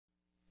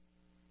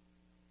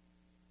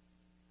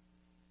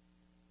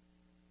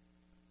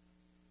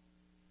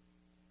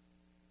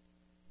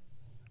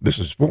This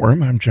is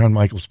Forum. I'm John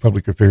Michaels,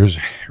 Public Affairs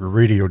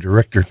Radio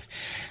Director.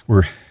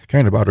 We're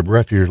kind of out of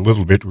breath here a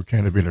little bit. We're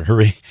kind of in a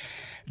hurry.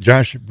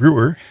 Josh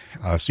Brewer,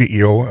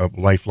 CEO of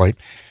LifeLight.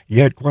 He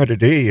had quite a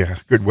day,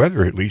 good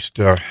weather at least,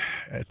 at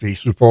the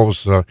Sioux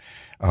Falls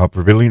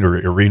Pavilion or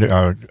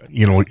Arena.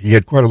 He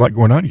had quite a lot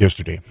going on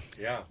yesterday.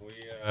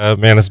 Yeah,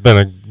 man, it's been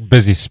a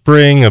busy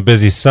spring, a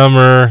busy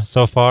summer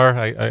so far.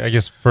 I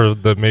guess for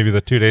maybe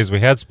the 2 days we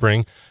had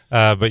spring.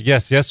 But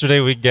yes, yesterday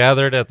we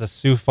gathered at the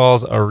Sioux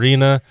Falls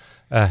Arena.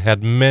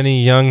 Had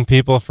many young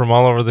people from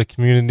all over the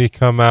community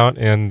come out,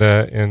 and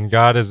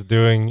God is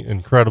doing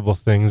incredible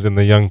things in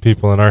the young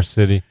people in our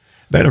city.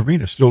 That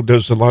arena still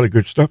does a lot of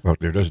good stuff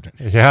out there, doesn't it?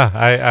 Yeah,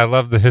 I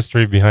love the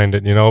history behind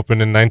it.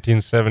 Opened in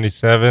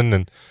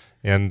 1977,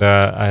 and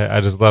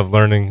I just love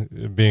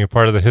learning, being a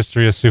part of the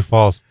history of Sioux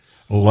Falls.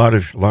 A lot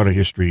of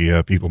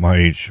history. People my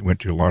age went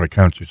to a lot of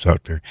concerts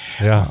out there.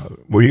 Yeah.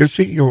 Well, you're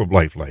CEO of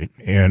LifeLight,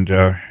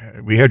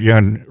 and we had you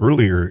on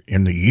earlier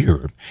in the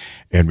year,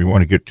 and we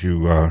want to get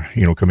to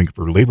coming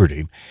for Labor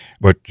Day,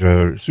 but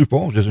Sioux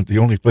Falls isn't the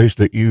only place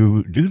that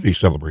you do these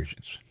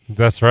celebrations.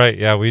 That's right.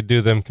 Yeah, we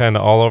do them kind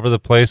of all over the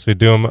place. We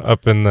do them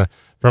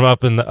from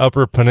up in the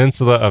Upper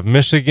Peninsula of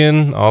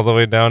Michigan all the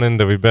way down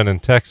into. We've been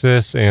in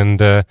Texas,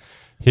 and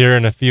here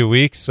in a few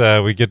weeks,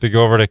 we get to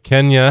go over to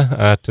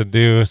Kenya to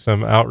do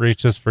some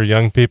outreaches for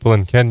young people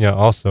in Kenya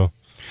also.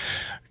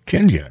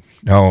 Kenya.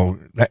 Now,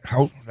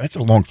 that's a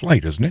long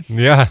flight, isn't it?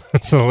 Yeah,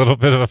 it's a little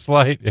bit of a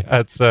flight.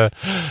 Yeah,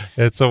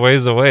 it's a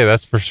ways away,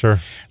 that's for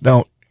sure.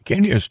 Now,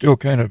 Kenya is still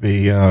kind of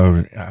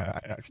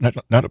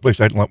not a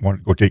place I'd want to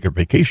go take a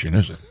vacation,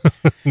 is it?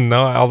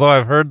 No, although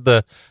I've heard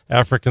the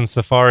African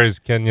safaris,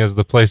 Kenya is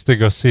the place to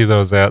go see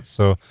those at,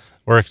 so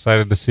we're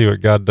excited to see what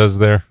God does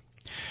there.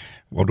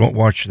 Well, don't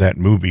watch that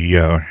movie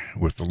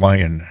with the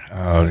lion.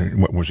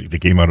 What was it?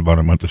 That came out about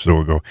a month or so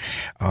ago.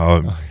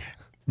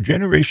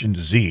 Generation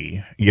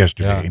Z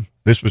yesterday. Yeah.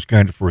 This was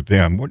kind of for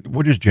them.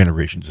 What is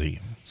Generation Z?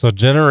 So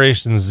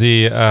Generation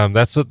Z,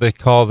 that's what they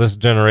call this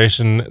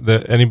generation.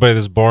 Anybody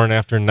that's born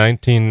after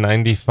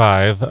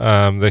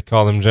 1995, they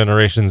call them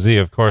Generation Z.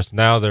 Of course,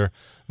 now they're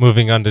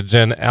moving on to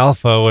Gen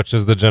Alpha, which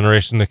is the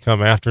generation to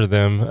come after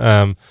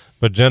them.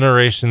 But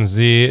Generation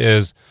Z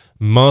is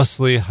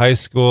mostly high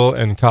school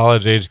and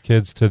college age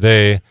kids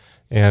today,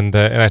 and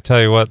I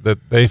tell you what,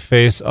 that they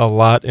face a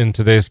lot in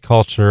today's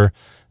culture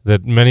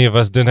that many of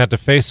us didn't have to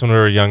face when we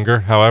were younger.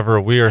 However,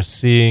 we are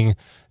seeing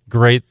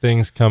great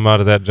things come out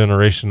of that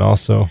generation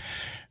also.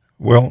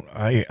 Well,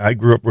 I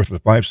grew up with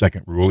the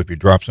 5-second rule if you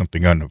drop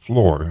something on the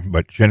floor,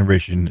 but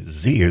Generation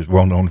Z is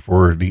well known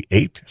for the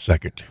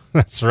 8-second.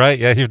 That's right.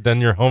 Yeah, you've done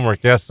your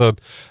homework. Yeah, so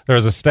there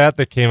was a stat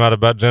that came out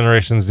about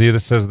Generation Z that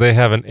says they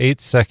have an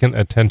 8-second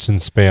attention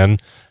span,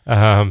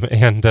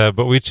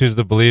 but we choose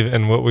to believe,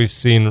 and what we've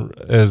seen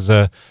is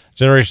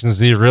Generation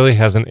Z really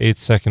has an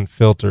 8-second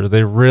filter.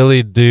 They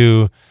really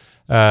do.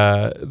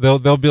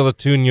 They'll be able to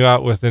tune you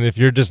out with, and if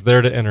you're just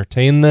there to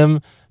entertain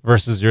them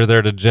versus you're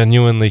there to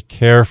genuinely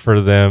care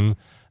for them,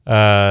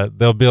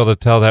 they'll be able to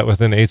tell that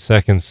within 8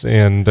 seconds,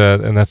 and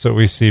that's what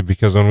we see,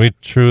 because when we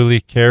truly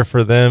care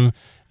for them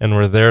and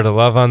we're there to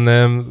love on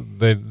them,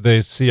 they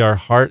see our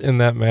heart in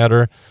that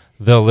matter.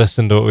 They'll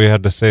listen to what we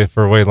had to say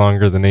for way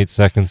longer than 8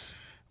 seconds.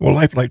 Well,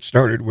 LifeLight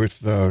started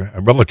with a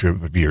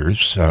relative of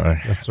yours.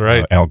 That's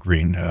right. Al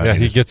Green. Yeah,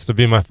 he gets to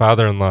be my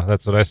father-in-law.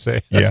 That's what I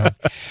say. Yeah.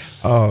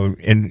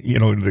 And,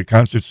 the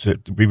concerts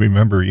that we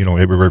remember,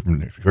 everywhere from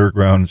the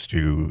fairgrounds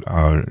to,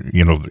 on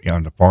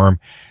the farm,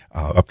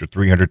 up to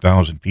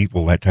 300,000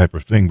 people, that type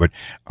of thing. But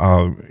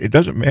it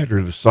doesn't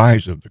matter the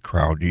size of the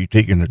crowd. You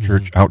take in the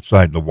church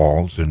outside the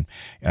walls and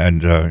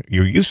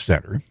your youth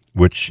center,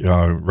 which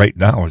right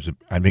now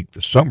I think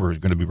the summer is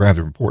going to be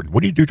rather important. What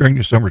do you do during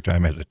the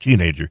summertime as a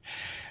teenager?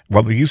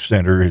 Well, the youth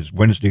center is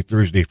Wednesday,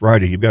 Thursday,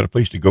 Friday. You've got a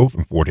place to go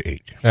from 4 to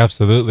 8.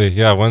 Absolutely.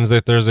 Yeah,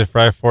 Wednesday, Thursday,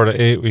 Friday, 4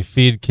 to 8. We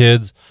feed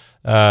kids.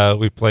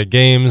 We play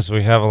games.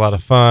 We have a lot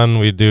of fun.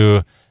 We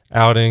do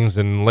outings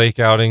and lake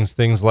outings,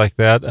 things like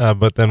that.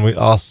 But then we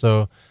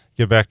also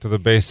get back to the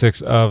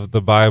basics of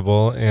the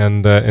Bible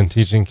and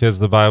teaching kids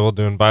the Bible,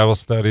 doing Bible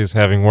studies,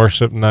 having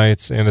worship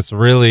nights. And it's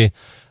really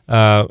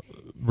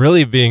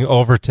being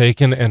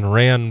overtaken and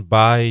ran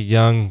by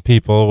young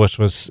people, which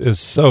is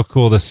so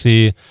cool to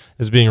see,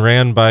 is being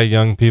ran by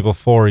young people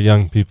for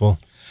young people.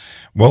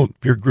 Well,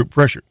 peer group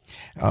pressure.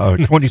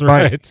 25,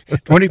 right.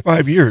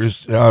 25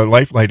 years,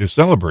 LifeLight is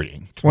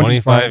celebrating.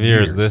 25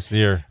 years this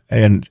year.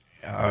 And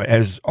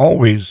as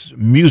always,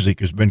 music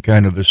has been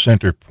kind of the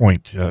center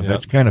point.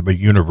 That's kind of a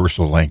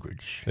universal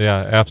language. Yeah,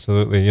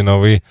 absolutely.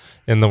 We,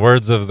 in the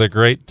words of the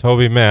great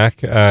Toby Mac,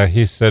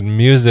 he said,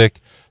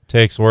 music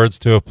takes words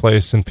to a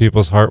place in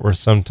people's heart where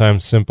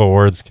sometimes simple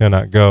words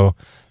cannot go.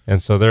 And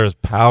so there is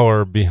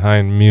power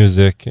behind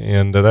music,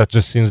 and that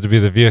just seems to be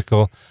the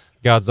vehicle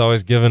God's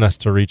always given us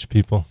to reach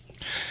people.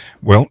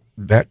 Well,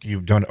 that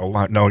you've done a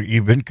lot. Now,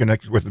 you've been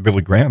connected with the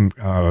Billy Graham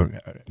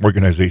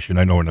organization,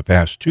 I know, in the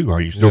past, too.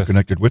 Are you still Yes.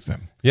 connected with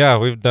them? Yeah,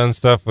 we've done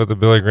stuff with the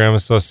Billy Graham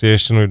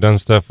Association. We've done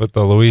stuff with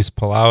the Luis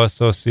Palau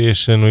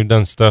Association. We've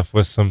done stuff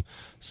with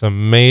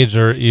some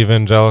major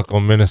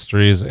evangelical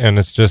ministries, and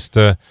it's just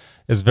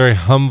it's very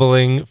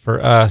humbling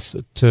for us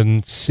to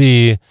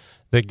see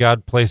that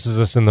God places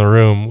us in the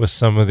room with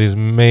some of these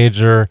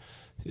major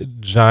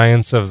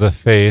giants of the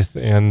faith,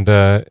 and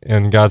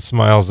God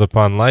smiles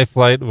upon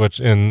Lifelight, which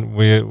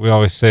we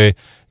always say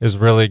is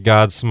really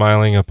God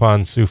smiling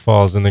upon Sioux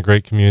Falls and the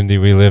great community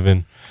we live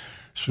in.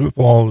 Sioux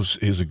Falls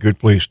is a good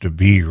place to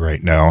be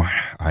right now.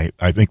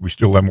 I think we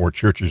still have more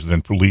churches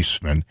than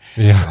policemen,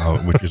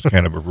 which is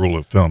kind of a rule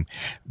of thumb.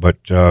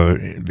 But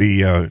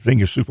the thing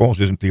is, Sioux Falls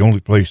isn't the only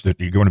place that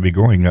you're going to be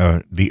going.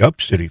 The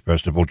Up City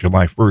Festival,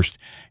 July 1st,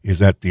 is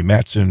at the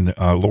Matson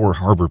Lower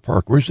Harbor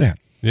Park. Where's that?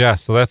 Yeah,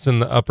 so that's in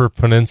the Upper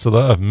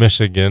Peninsula of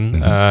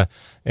Michigan,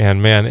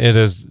 and man, it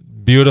is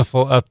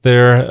beautiful up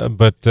there,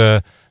 but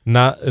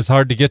it's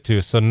hard to get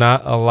to. So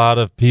not a lot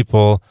of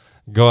people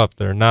go up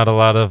there. Not a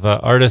lot of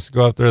artists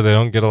go up there. They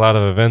don't get a lot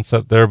of events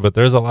up there, but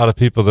there's a lot of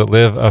people that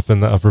live up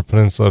in the Upper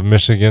Peninsula of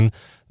Michigan.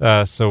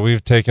 So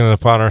we've taken it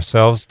upon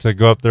ourselves to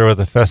go up there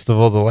with a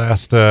festival the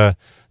last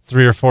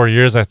 3 or 4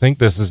 years. I think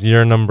this is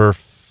year number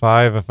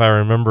 5, if I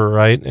remember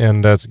right,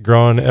 and it's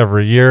growing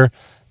every year.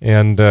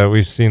 And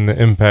we've seen the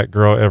impact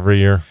grow every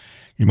year.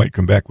 You might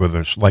come back with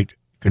a slight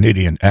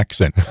Canadian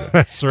accent.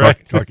 That's right.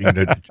 Talking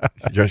to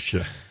Josh,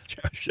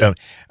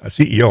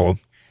 CEO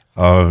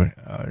of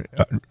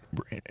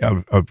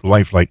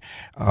Lifelight.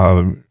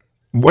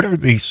 What are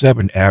the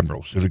 7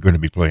 admirals that are going to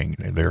be playing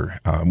there?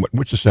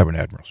 What's the 7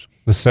 admirals?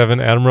 The 7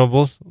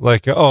 admirables,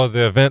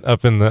 the event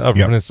up in the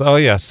Upper Peninsula. Oh,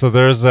 yeah.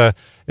 So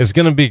it's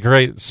going to be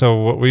great. So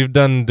what we've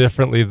done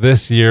differently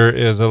this year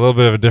is a little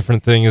bit of a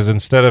different thing. Is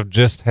instead of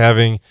just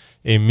having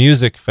a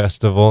music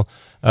festival,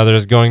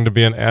 there's going to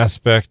be an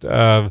aspect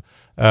of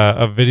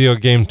a video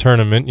game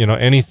tournament.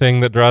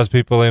 Anything that draws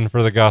people in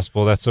for the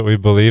gospel. That's what we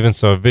believe. And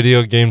so a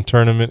video game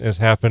tournament is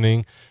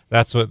happening.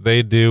 That's what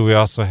they do. We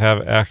also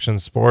have action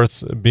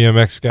sports,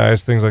 BMX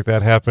guys, things like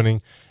that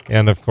happening.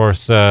 And, of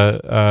course,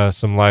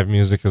 some live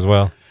music as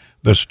well.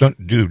 The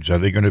stunt dudes, are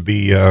they going to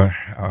be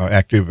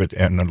active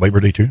on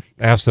Labor Day, too?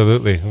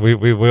 Absolutely.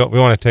 We want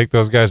to take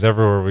those guys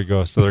everywhere we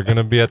go. So they're going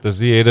to be at the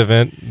Z8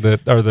 event.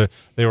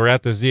 They were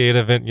at the Z8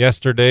 event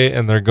yesterday,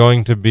 and they're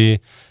going to be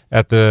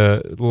at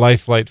the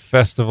Lifelight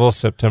Festival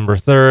September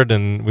 3rd,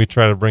 and we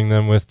try to bring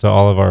them to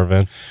all of our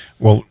events.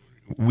 Well,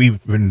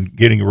 we've been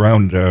getting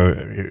around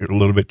a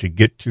little bit to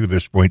get to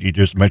this point. You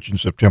just mentioned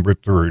September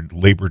 3rd,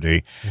 Labor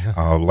Day,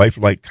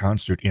 Lifelight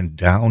concert in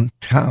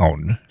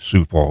downtown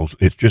Sioux Falls.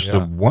 It's just a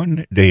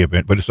one-day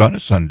event, but it's on a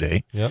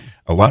Sunday. Yep.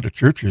 A lot of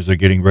churches are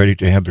getting ready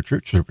to have their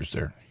church service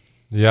there.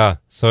 Yeah,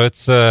 so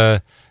it's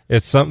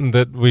something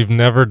that we've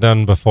never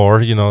done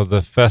before.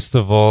 The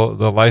festival,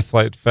 the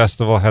Lifelight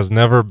Festival, has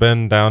never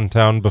been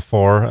downtown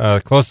before.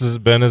 Closest it's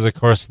been is, of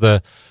course,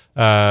 the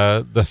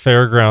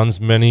fairgrounds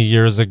many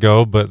years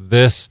ago, but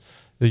this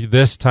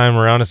time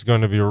around it's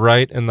going to be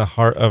right in the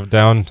heart of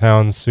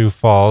downtown Sioux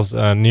Falls,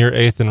 near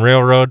 8th and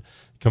Railroad,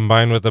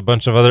 combined with a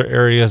bunch of other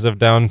areas of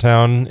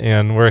downtown,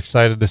 and we're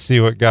excited to see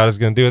what God is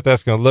going to do with that.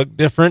 It's going to look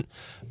different,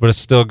 but it's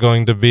still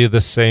going to be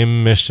the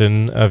same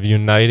mission of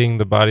uniting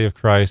the body of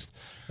Christ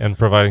and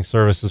providing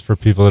services for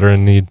people that are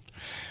in need.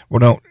 Well,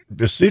 now,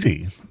 the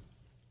city,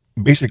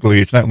 basically,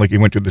 it's not like you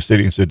went to the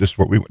city and said, "This is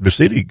what we." The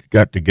city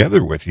got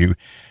together with you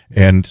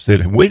and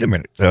said, "Wait a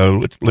minute,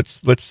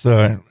 let's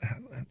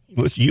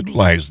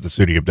utilize the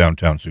city of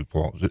downtown Sioux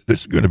Falls. This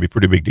is going to be a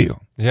pretty big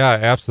deal." Yeah,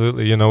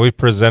 absolutely. We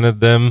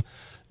presented them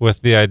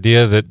with the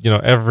idea that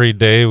every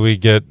day we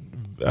get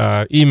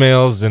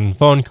emails and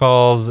phone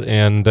calls,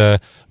 and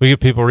we get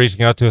people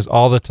reaching out to us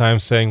all the time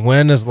saying,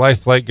 "When is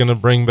Lifelight going to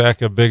bring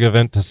back a big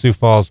event to Sioux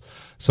Falls?"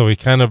 So we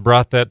kind of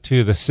brought that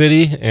to the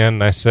city,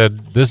 and I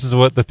said, "This is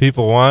what the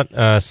people want,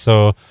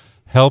 so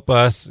help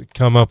us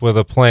come up with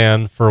a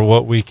plan for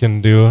what we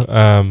can do."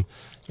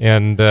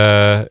 And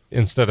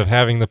instead of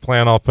having the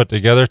plan all put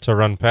together to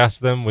run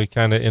past them, we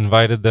kind of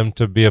invited them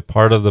to be a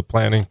part of the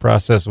planning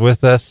process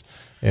with us,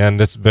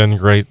 and it's been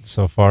great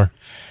so far.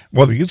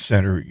 Well, the youth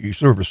center, you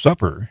serve a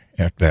supper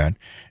at that,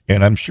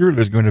 and I'm sure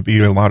there's going to be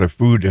a lot of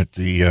food at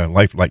the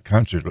Lifelight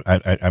concert.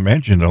 I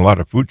imagine a lot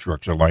of food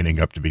trucks are lining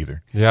up to be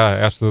there. Yeah,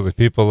 absolutely.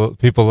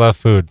 People love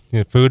food.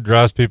 Food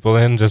draws people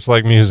in just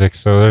like music,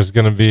 so there's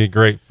going to be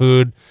great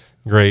food,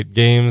 great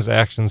games,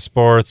 action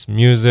sports,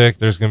 music.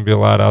 There's going to be a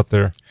lot out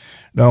there.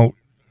 Now,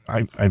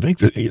 I think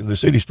that the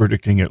city's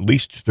predicting at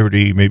least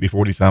 30, maybe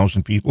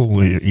 40,000 people.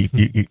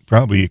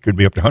 Probably it could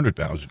be up to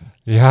 100,000.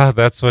 Yeah,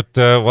 that's what,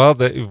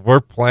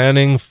 we're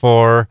planning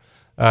for.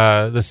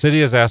 The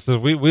city has asked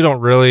us, we don't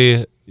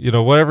really,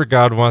 whatever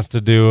God wants to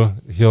do,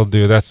 he'll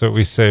do. That's what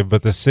we say.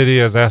 But the city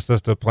has asked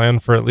us to plan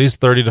for at least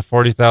 30 to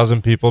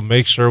 40,000 people,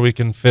 make sure we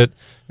can fit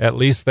at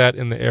least that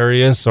in the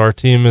area. So our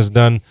team has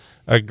done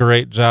a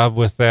great job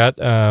with that.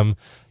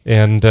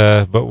 And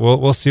but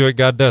we'll see what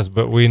God does.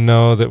 But we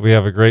know that we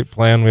have a great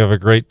plan, we have a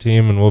great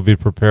team, and we'll be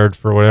prepared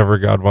for whatever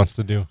God wants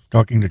to do.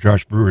 Talking to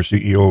Josh Brewer,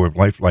 CEO of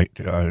Lifelight,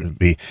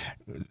 the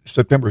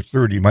September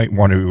 3rd, you might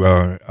want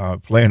to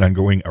plan on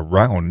going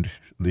around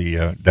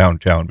the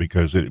downtown,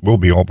 because it will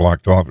be all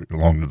blocked off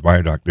along the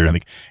viaduct there. I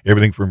think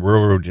everything from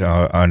Railroad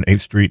on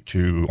 8th Street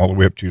to all the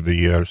way up to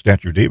the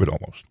Statue of David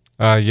almost.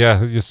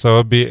 Yeah, so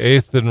it'll be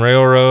 8th and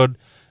Railroad.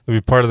 It'll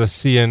be part of the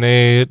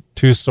CNA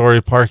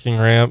 2-story parking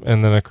ramp,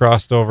 and then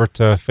across over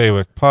to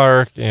Faywick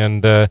Park,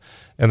 and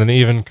then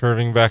even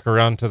curving back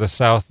around to the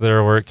south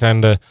there, where it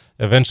kind of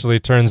eventually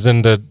turns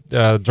into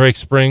Drake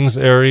Springs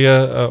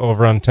area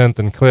over on 10th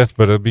and Cliff.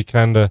 But it'll be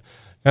kind of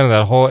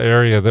that whole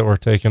area that we're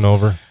taking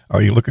over.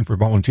 Are you looking for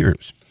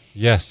volunteers?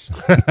 Yes.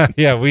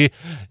 Yeah, we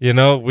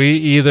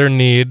either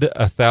need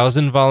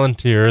 1,000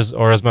 volunteers,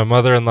 or as my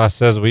mother-in-law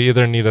says, we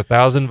either need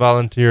 1,000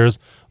 volunteers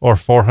or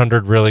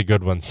 400 really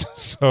good ones.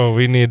 So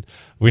we need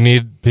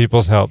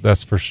people's help,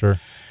 that's for sure.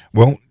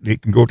 Well, you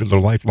can go to the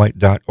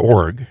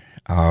lifelight.org.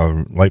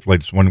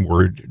 Lifelight's one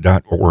word,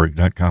 .org,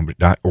 not .com,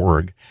 but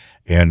 .org,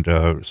 and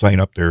sign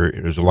up there.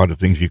 There's a lot of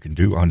things you can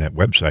do on that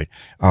website.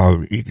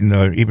 You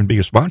can even be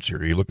a sponsor.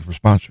 Are you looking for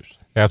sponsors?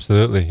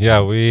 Absolutely.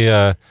 Yeah, we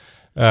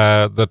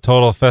the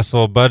total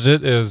festival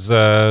budget is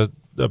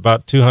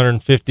about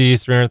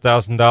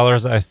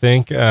 $250,000-$300,000, I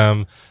think.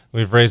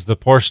 We've raised a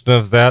portion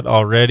of that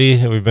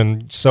already. We've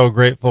been so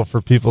grateful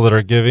for people that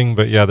are giving,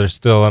 but yeah, there's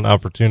still an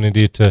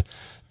opportunity to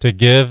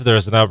give.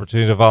 There's an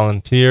opportunity to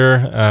volunteer,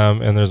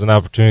 and there's an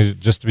opportunity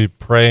just to be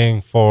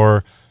praying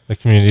for the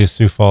community of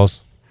Sioux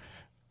Falls.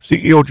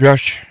 CEO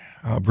Josh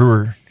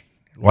Brewer,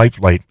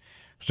 Lifelight,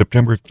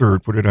 September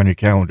 3rd. Put it on your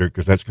calendar,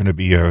 because that's going to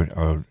be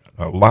a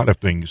lot of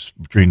things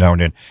between now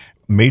and then.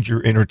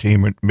 Major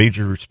entertainment,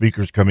 major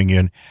speakers coming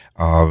in.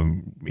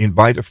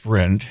 Invite a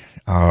friend.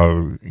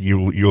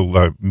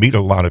 You'll meet a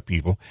lot of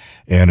people,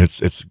 and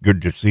it's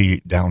good to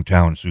see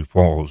downtown Sioux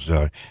Falls,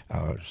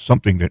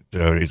 something that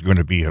is going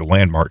to be a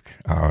landmark.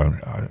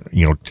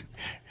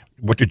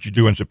 What did you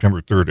do on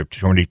September 3rd of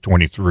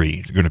 2023?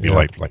 It's going to be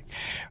Lifelight.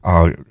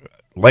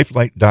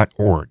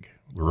 Lifelight.org.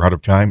 We're out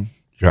of time.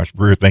 Josh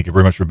Brewer, thank you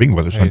very much for being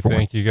with us. Hey,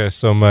 thank you guys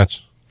so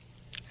much.